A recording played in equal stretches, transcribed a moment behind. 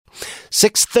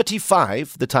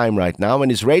6:35 the time right now, and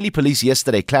Israeli police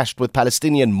yesterday clashed with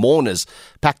Palestinian mourners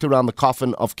packed around the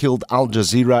coffin of killed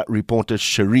AlJazeera reporter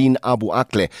Shireen Abu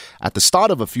Akleh at the start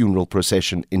of a funeral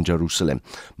procession in Jerusalem.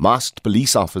 Masked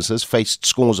police officers faced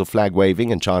scores of flag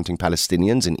waving and chanting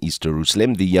Palestinians in East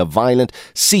Jerusalem. The violent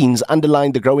scenes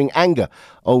underlined the growing anger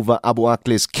over Abu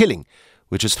Akleh's killing,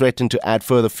 which has threatened to add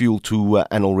further fuel to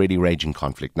an already raging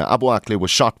conflict. Now, Abu Akleh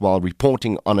was shot while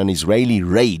reporting on an Israeli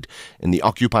raid in the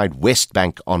occupied West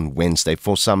Bank on Wednesday.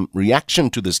 For some reaction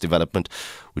to this development,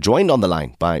 we're joined on the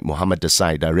line by Mohammed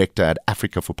Desai, Director at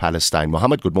Africa For Palestine.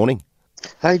 Mohammed, good morning.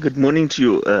 Hi, good morning to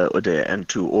you, Uday, and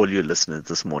to all your listeners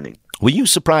this morning. Were you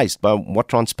surprised by what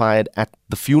transpired at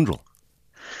the funeral?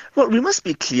 Well, we must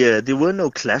be clear, there were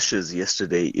no clashes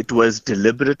yesterday. It was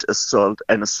deliberate assault,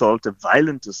 a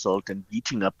violent assault and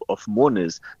beating up of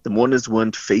mourners. The mourners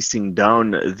weren't facing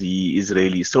down the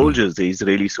Israeli soldiers. The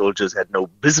Israeli soldiers had no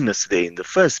business there in the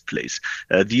first place.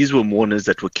 These were mourners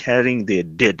that were carrying their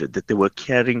dead, that they were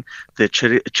carrying the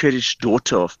cherished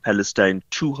daughter of Palestine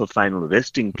to her final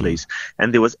resting place.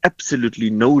 And there was absolutely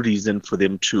no reason for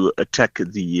them to attack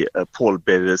the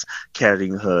pallbearers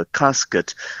carrying her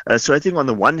casket. So I think on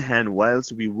the one hand,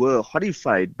 whilst we were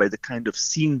horrified by the kind of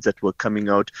scenes that were coming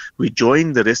out, we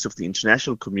joined the rest of the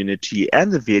international community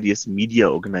and the various media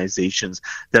organizations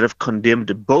that have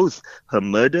condemned both her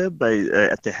murder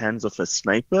at the hands of a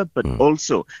sniper, but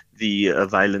also the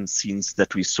violent scenes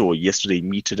that we saw yesterday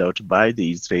meted out by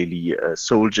the Israeli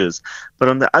soldiers. But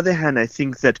on the other hand, I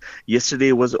think that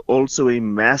yesterday was also a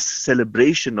mass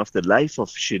celebration of the life of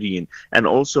Shireen and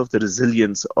also of the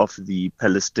resilience of the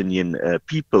Palestinian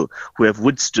people who have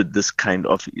withstood this kind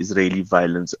of Israeli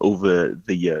violence over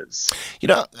the years. You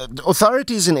know,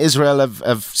 authorities in Israel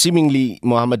have seemingly,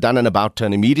 Mohammed, done an about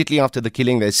turn. Immediately after the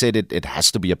killing, they said it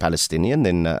has to be a Palestinian.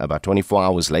 Then about 24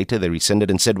 hours later, they rescinded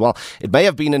and said, well, it may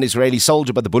have been an Israeli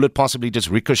soldier, but the bullet possibly just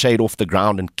ricocheted off the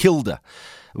ground and killed her.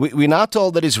 We're now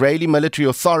told that Israeli military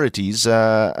authorities,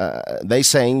 they're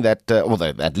saying that, or they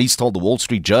at least told the Wall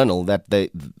Street Journal that the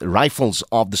rifles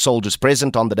of the soldiers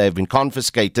present on the day have been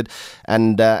confiscated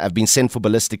and have been sent for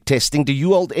ballistic testing. Do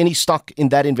you hold any stock in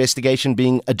that investigation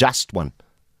being a just one?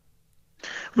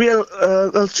 Well,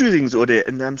 two things, Ode,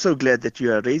 and I'm so glad that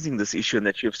you are raising this issue and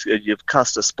that you've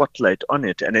cast a spotlight on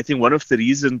it. And I think one of the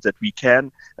reasons that we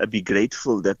can be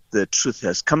grateful that the truth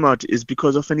has come out is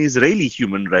because of an Israeli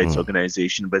human rights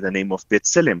organization by the name of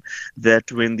B'Tselem,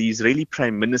 that when the Israeli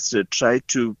Prime Minister tried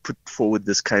to put forward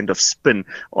this kind of spin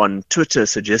on Twitter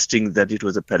suggesting that it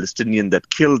was a Palestinian that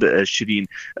killed Shireen,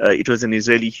 it was an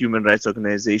Israeli human rights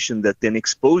organization that then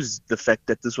exposed the fact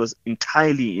that this was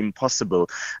entirely impossible.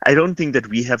 I don't think that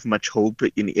we have much hope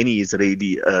in any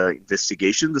Israeli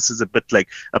investigation. This is a bit like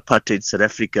apartheid South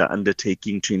Africa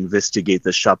undertaking to investigate the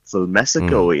Sharpeville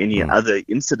massacre or any other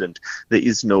incident. There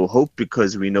is no hope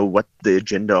because we know what the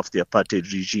agenda of the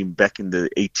apartheid regime back in the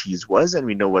 80s was, and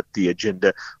we know what the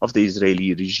agenda of the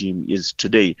Israeli regime is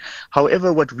today.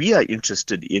 However, what we are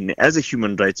interested in as a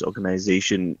human rights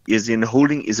organization is in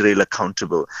holding Israel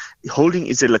accountable. Holding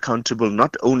Israel accountable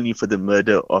not only for the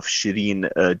murder of Shireen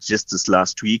just this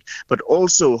last week, but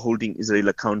also holding Israel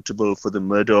accountable for the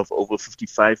murder of over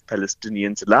 55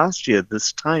 Palestinians last year,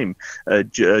 this time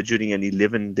during an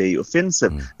 11-day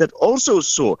offensive that also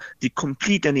saw the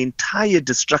complete and entire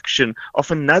destruction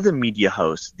of another media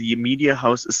house. The media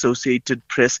house Associated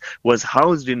Press was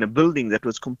housed in a building that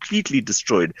was completely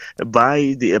destroyed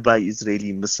by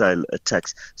Israeli missile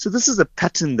attacks. So this is a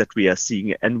pattern that we are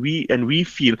seeing, and we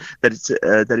feel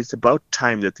that it's about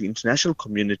time that the international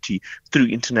community, through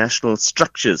international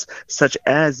structures such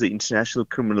as the International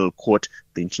Criminal Court,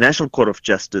 the International Court of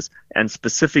Justice, and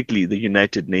specifically the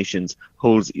United Nations,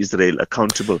 holds Israel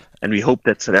accountable. And we hope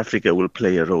that South Africa will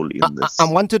play a role in this. I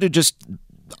wanted to just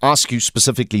ask you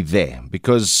specifically there,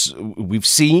 because we've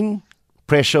seen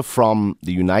pressure from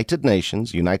the United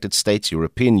Nations, United States,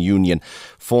 European Union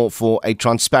for a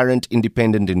transparent,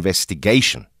 independent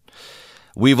investigation.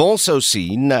 We've also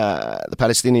seen the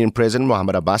Palestinian President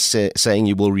Mohammed Abbas saying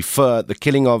he will refer the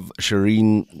killing of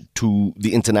Shireen to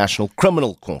the International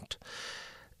Criminal Court.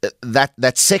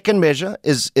 That second measure,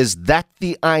 is that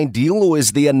the ideal, or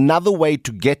is there another way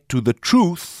to get to the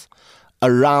truth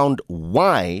around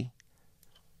why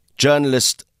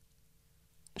journalist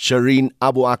Shireen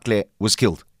Abu Akleh was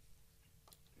killed?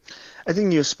 I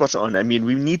think you're spot on. I mean,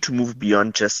 we need to move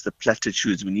beyond just the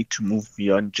platitudes. We need to move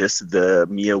beyond just the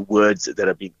mere words that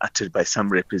are being uttered by some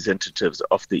representatives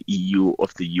of the EU,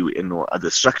 of the UN, or other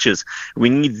structures. We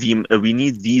need them. We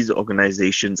need these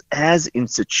organizations as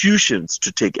institutions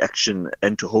to take action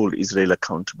and to hold Israel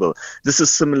accountable. This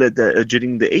is similar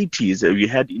during the 80s. We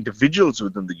had individuals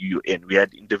within the UN. We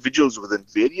had individuals within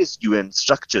various UN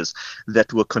structures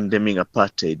that were condemning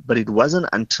apartheid. But it wasn't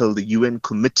until the UN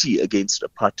Committee Against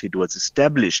Apartheid was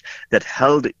established that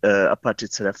held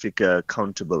apartheid South Africa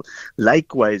accountable.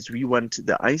 Likewise, we want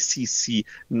the ICC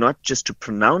not just to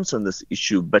pronounce on this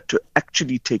issue, but to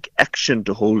actually take action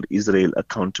to hold Israel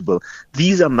accountable.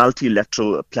 These are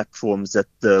multilateral platforms that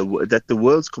the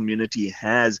world's community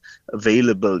has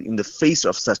available in the face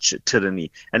of such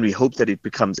tyranny, and we hope that it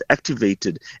becomes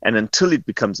activated. And until it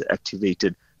becomes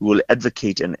activated, we will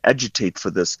advocate and agitate for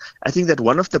this. I think that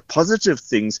one of the positive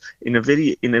things, in a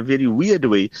very weird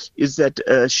way, is that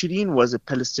Shireen was a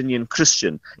Palestinian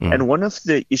Christian, and one of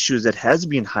the issues that has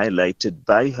been highlighted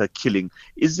by her killing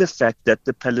is the fact that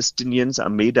the Palestinians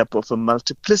are made up of a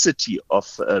multiplicity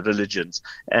of religions,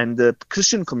 and the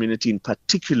Christian community in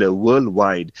particular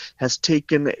worldwide has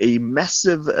taken a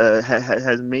massive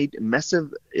has made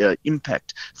massive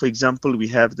impact. For example, we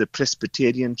have the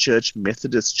Presbyterian Church,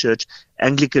 Methodist Church,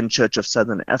 Anglican Church of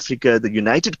Southern Africa, the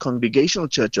United Congregational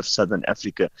Church of Southern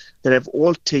Africa, that have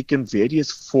all taken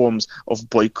various forms of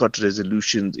boycott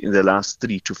resolutions in the last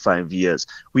 3 to 5 years.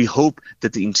 We hope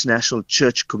that the international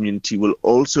church community will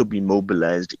also be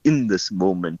mobilized in this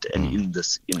moment and in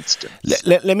this instance.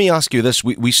 Let me ask you this.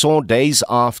 We saw days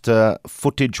after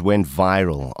footage went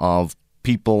viral of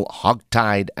people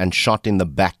hogtied and shot in the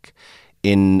back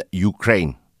in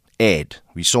Ukraine.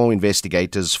 We saw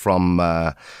investigators from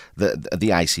the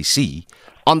ICC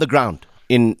on the ground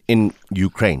in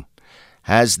Ukraine.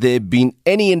 Has there been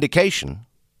any indication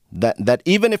that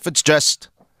even if it's just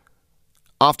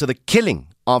after the killing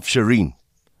of Shireen,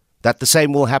 that the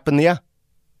same will happen there?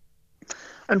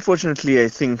 Unfortunately, I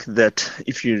think that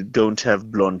if you don't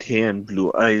have blonde hair and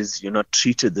blue eyes, you're not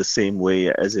treated the same way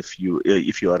as if you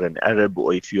are an Arab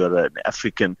or if you are an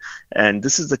African. And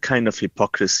this is the kind of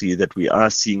hypocrisy that we are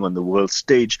seeing on the world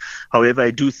stage. However,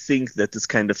 I do think that this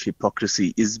kind of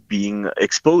hypocrisy is being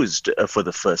exposed for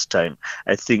the first time.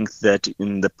 I think that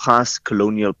in the past,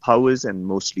 colonial powers and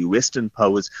mostly Western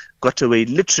powers got away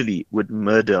literally with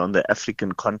murder on the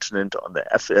African continent,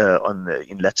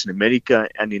 in Latin America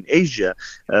and in Asia.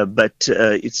 But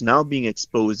it's now being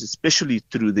exposed, especially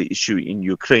through the issue in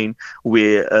Ukraine,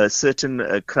 where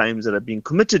certain crimes that are being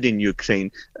committed in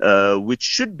Ukraine, which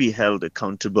should be held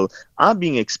accountable, are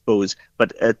being exposed,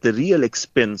 but at the real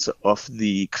expense of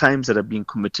the crimes that are being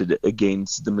committed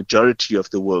against the majority of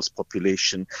the world's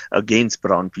population, against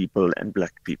brown people and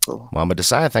black people. Mohammed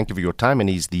Desai, thank you for your time, and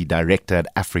he's the director at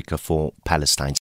Africa for Palestine.